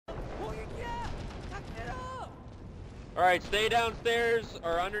Alright, stay downstairs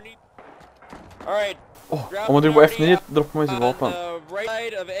or underneath. Alright. Om man trycker på F9 droppar man ju sitt vapen. On the right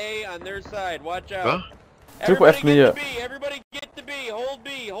side of A on their side. Watch out. Va? Tryck på F9. Everybody get to B. Hold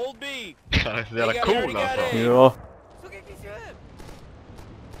B. Hold B. Han är så jävla cool alltså. Ja.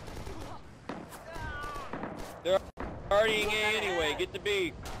 They're partying A anyway. Get to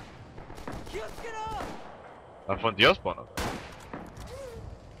B. Varför får inte jag spana?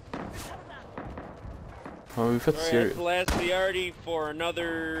 Han var ju fett serious. That's the last priority for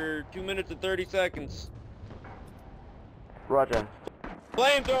another 2 minutes and 30 seconds. Roger.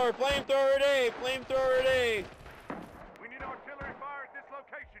 Flamethrower! Flamethrower at A! Flamethrower at A! We need artillery fire at this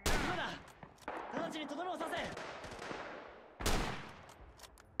location now.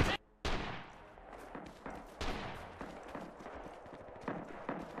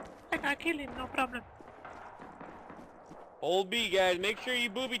 I can kill him, no problem. Hold B, guys. Make sure you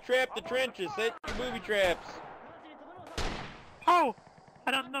booby trap the trenches. Set your booby traps. Oh,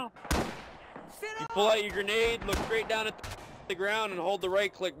 I don't know. You pull out your grenade, look straight down at the ground, and hold the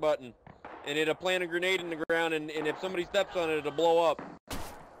right click button. And it'll plant a grenade in the ground, and if somebody steps on it, it'll blow up.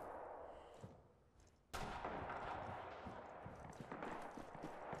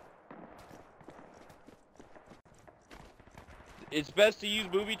 It's best to use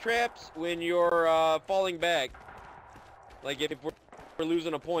booby traps when you're falling back. Like if we're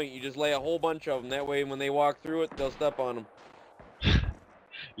losing a point, you just lay a whole bunch of them. That way when they walk through it, they'll step on them.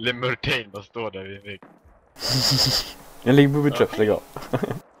 Lemurtain bara står där vid vägg. En ligger booby traps, lägg av.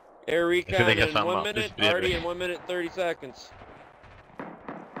 Air recon lägga in samma, 1 minute, precis bredvid. already in 1 minute 30 seconds.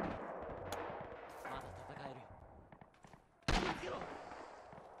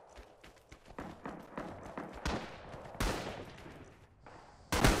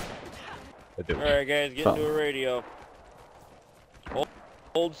 Alright guys, get into a radio.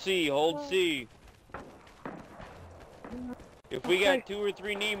 Hold C, hold C. If we got 2 or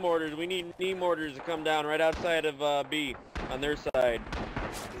 3 knee mortars, we need knee mortars to come down right outside of B, on their side.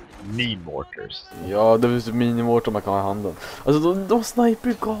 Knee mortars. Ja, det är minimortar man kan ha i handen. Alltså de sniper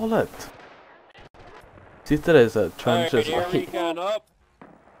ju galet. Sitter där i såhär trenches och Alright, recon up.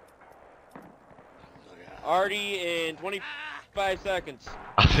 Already in 25 seconds.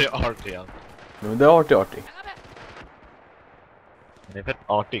 Alltså det är artig han. Men det är artig. Han är fett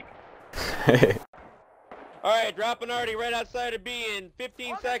artig. Alright, dropping arty right outside of B in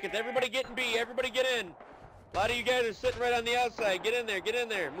 15 seconds. Everybody get in B, everybody get in. A lot of you guys are sitting right on the outside. Get in there, get in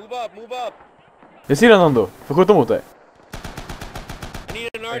there. Move up, move up. Jag ser den ändå, får skjuta mot dig. I need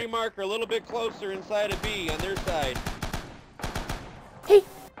an arty marker a little bit closer inside of B on their side. Hej!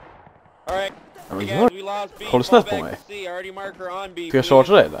 Alright, Ja, men guys, we lost B. Håll snett på mig. C, arty marker on B. Ska jag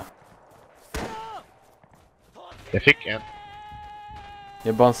charge dig eller? Jag fick en.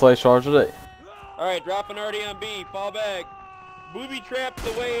 Jag bara charge dig. Alright, dropping arty on B. Fall back. Booby trap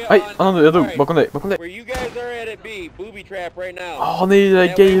the way Nej, on... jag dog. Bakom dig. Where you guys are at B, booby trap right now. Han är ju det där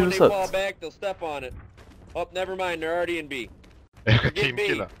That way when they gayhuset. fall back, they'll step on it. Oh, never mind, they're already in B. Forget B.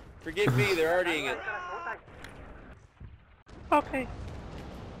 Teamkilla. Forget B, they're alreadying it. Okay.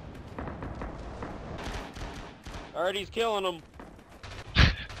 Arty's killing them.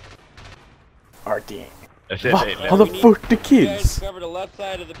 Arty. Jag ser Va? dig. Han har 40 You guys kills! cover the left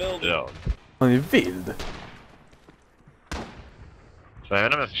side of the building. Ja. Han är vild. Så jag vet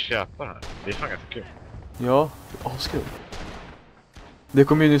inte om jag ska köpa den här. Det är fan ganska kul. Ja, askul. Det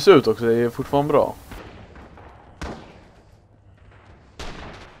kommer ju nyss ut också, det är fortfarande bra.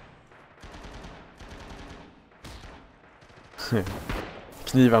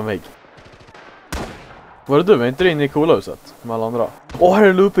 Kniva vägg. Var det du? Var inte det inne i coola huset? Med alla andra? Åh, här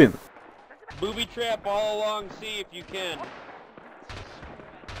är Lupin! Booby trap all along C if you can.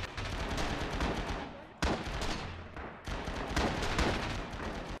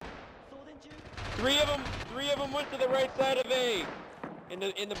 Three of them went to the right side of A. In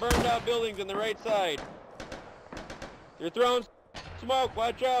the burned out buildings on the right side. They're throwing smoke,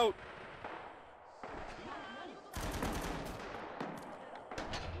 watch out.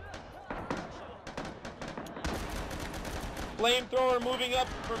 Flamethrower moving up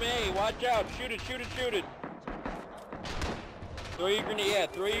from A. Watch out. Shoot it, shoot it, shoot it. Throw your grenade. Yeah,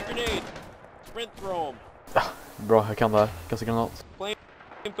 throw your grenade. Sprint throw them. Bra, jag kan det här. Kasta granat.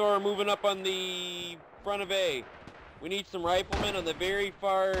 Flamethrower moving up on the front of A. We need some riflemen on the very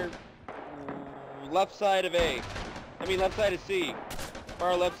far left side of A. I mean left side of C.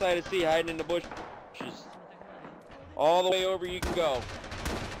 Far left side of C, hiding in the bushes. All the way over you can go.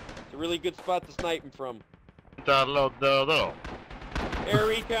 It's a really good spot to snipe them from. Inte alla att döda dem. Air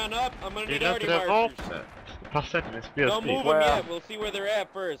recon up. I'm gonna need Det är arty inte det markers. vapnet. Det passar inte med Don't move spelstil. them yet. We'll see where they're at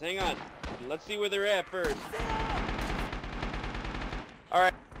first. Hang on. Let's see where they're at first.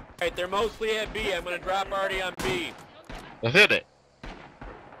 Alright, they're mostly at B. I'm gonna drop Artie on B. Jag ser det.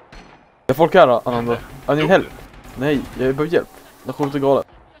 Det är folk här, Ananda. Jag need help. Nej, jag behöver hjälp. De skjuter galet.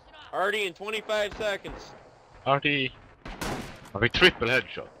 Artie in 25 seconds. Artie. Han fick triple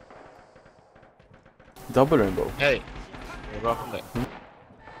headshot. Double rainbow. Hej. Det är bra från dig.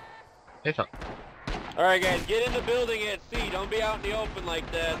 Hejsan. Alright guys, get in the building at C. Don't be out in the open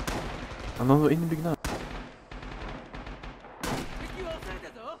like that. Ananda, in i byggnaden.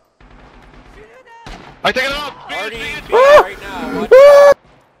 I take it out! Artie in B right now. Watch out.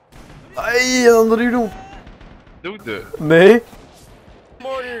 Nej, Ananda, det gjorde ont. Dog du? Nej.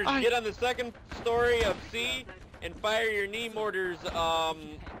 Mortars, get on the second story of C and fire your knee mortars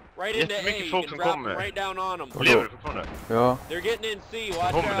right into A. Jättemycket You folk can som drop them kommer. right down on them. Lever du fortfarande? Ja. They're getting in C. De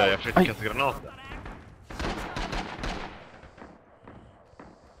Watch kommer där, jag out. försökte kasta granater.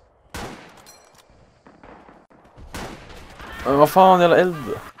 Men vad fan, jävla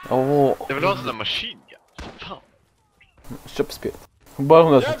eld. Åh. Jag vill ha en sån där machine gun. Fan. Köp spel. Bara They're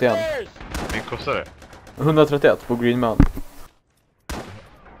 131. upstairs. Min kostar det. 131 på Green Man.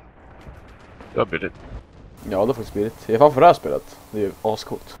 Det var billigt. Ja, det är faktiskt billigt. Jag är fan för det här spelet. Det är ju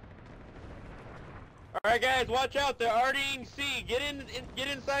ascoolt. Alright guys, watch out. They're artying C. Get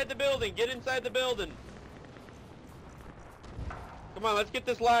inside the building. Get inside the building. Come on, let's get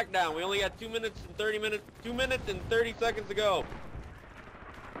this lockdown. We only got 2 minutes and 30 seconds to go.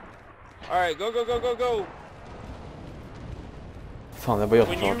 Alright, go, go, go, go, go. Fan, jag bara gör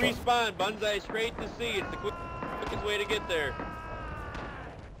When you klart. respawn, Bunzai straight to C. It's the quickest way to get there.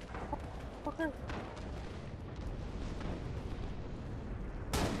 Okay.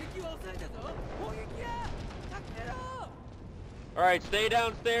 Alright, stay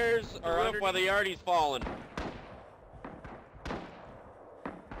downstairs or up while the arty's falling.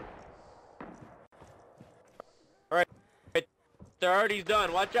 Alright, the arty's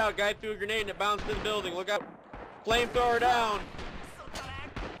done. Watch out, guy threw a grenade and it bounced in the building. Look out. Flamethrower down.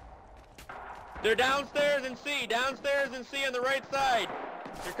 They're downstairs in C. Downstairs in C on the right side.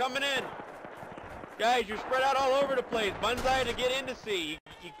 They're coming in. Guys, you're spread out all over the place. Bunzai to get into C.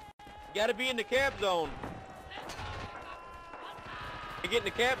 You gotta be in the cap zone. You get in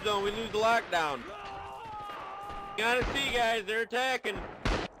the cap zone, we lose the lockdown. You gotta see, guys, they're attacking.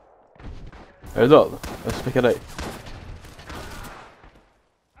 Är du död? Jag späckar dig.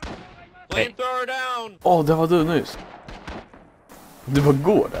 Flamethrower down. Åh, det var du nyss. Du bara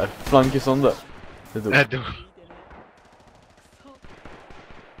går där. Flanker sönder. Det är du.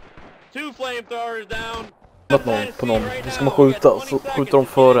 Du. 2 flamethrowers down. Något någon på någon. Det ska man skjuta. Så skjuter de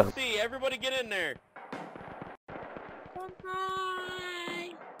före en. Everybody get in there.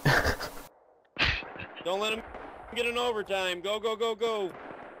 Don't let them get an overtime. Go, go, go, go.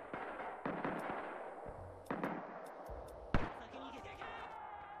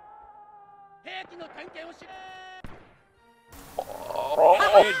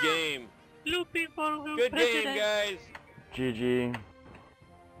 Good game. Lupin for Good game, president. guys. GG.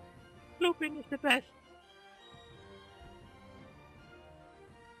 Lupin is the best.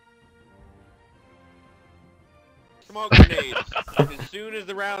 Smoke grenades as soon as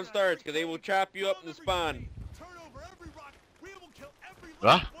the round starts, because they will chop you up in the spawn.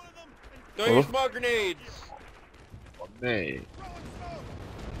 Va? Throw your smoke grenades. Åh nej.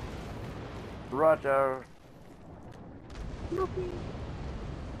 Roger.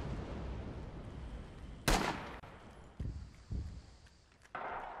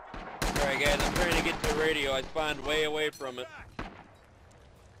 Alright guys, I'm trying to get to the radio. I spawned way away from it.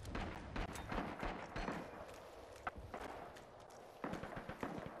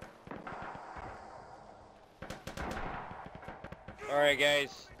 Alright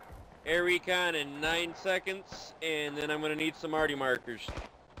guys, air recon in 9 seconds, and then I'm gonna need some arty markers.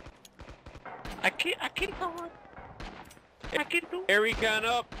 I killed someone. I killed two. Air recon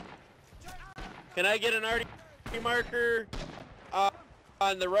up. Can I get an arty marker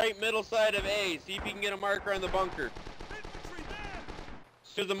on the right middle side of A? See if you can get a marker on the bunker. As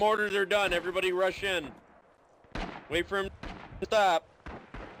soon as the mortars are done, everybody rush in. Wait for him to stop.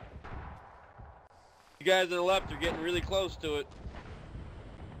 You guys on the left are getting really close to it.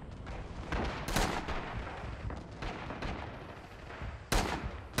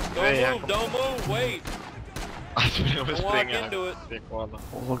 Don't move, wait. Alltså jag vill Don't walk springa. into it. Spring på alla.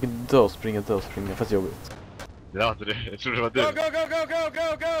 Åh, dö och springa. Fast jobbigt. Det var inte det. Jag trodde det var du. Go, go, go, go, go,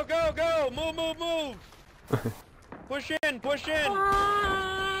 go, go, go, go! Move, move, move! Push in, push in!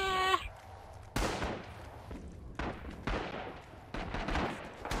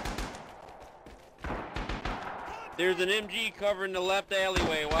 There's an MG covering the left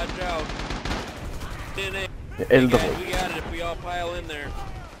alleyway, watch out. In A. Jag eldar Guys, folk. we got it if we all pile in there.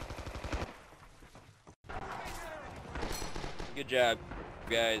 Good job,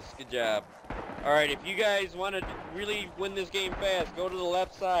 guys. Good job. Alright, if you guys want to really win this game fast, go to the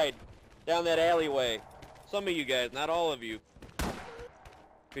left side, down that alleyway. Some of you guys, not all of you.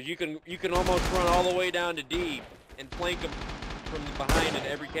 Because you can almost run all the way down to D and flank them from behind at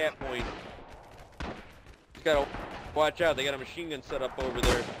every cap point. Just gotta watch out, they got a machine gun set up over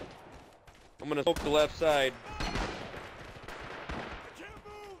there. I'm gonna poke the left side.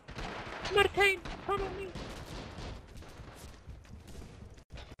 Martin, follow me.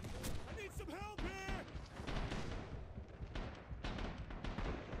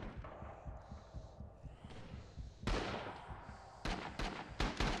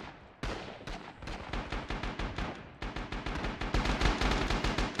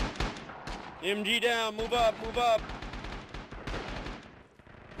 MG down, move up, move up.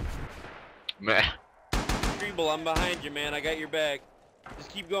 Meh. Treble, I'm behind you, man. I got your back.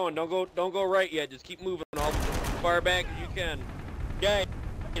 Just keep going. Don't go right yet. Just keep moving all far back as you can. Guys,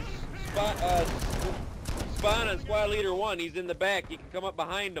 spawn on squad leader 1. He's in the back. You can come up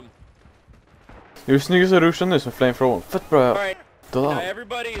behind him. Är du snyggaste ruschen nu som flamethrower? Fett bra. All right. Now Döda.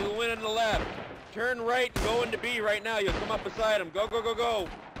 everybody who went on the left, turn right and go into B right now. You'll come up beside him. Go, go, go, go.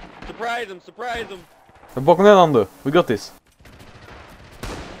 Surprise him, surprise him. Jag är bakom den Nando. We got this.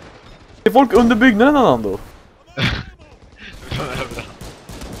 Det är folk under byggnaden Nando.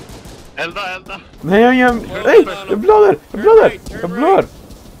 Elda! Nej, jag har ingen... Nej! Jag blöder! Jag blöder! Jag blöder!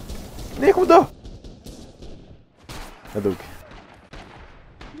 Nej, jag kommer dö! Jag dog.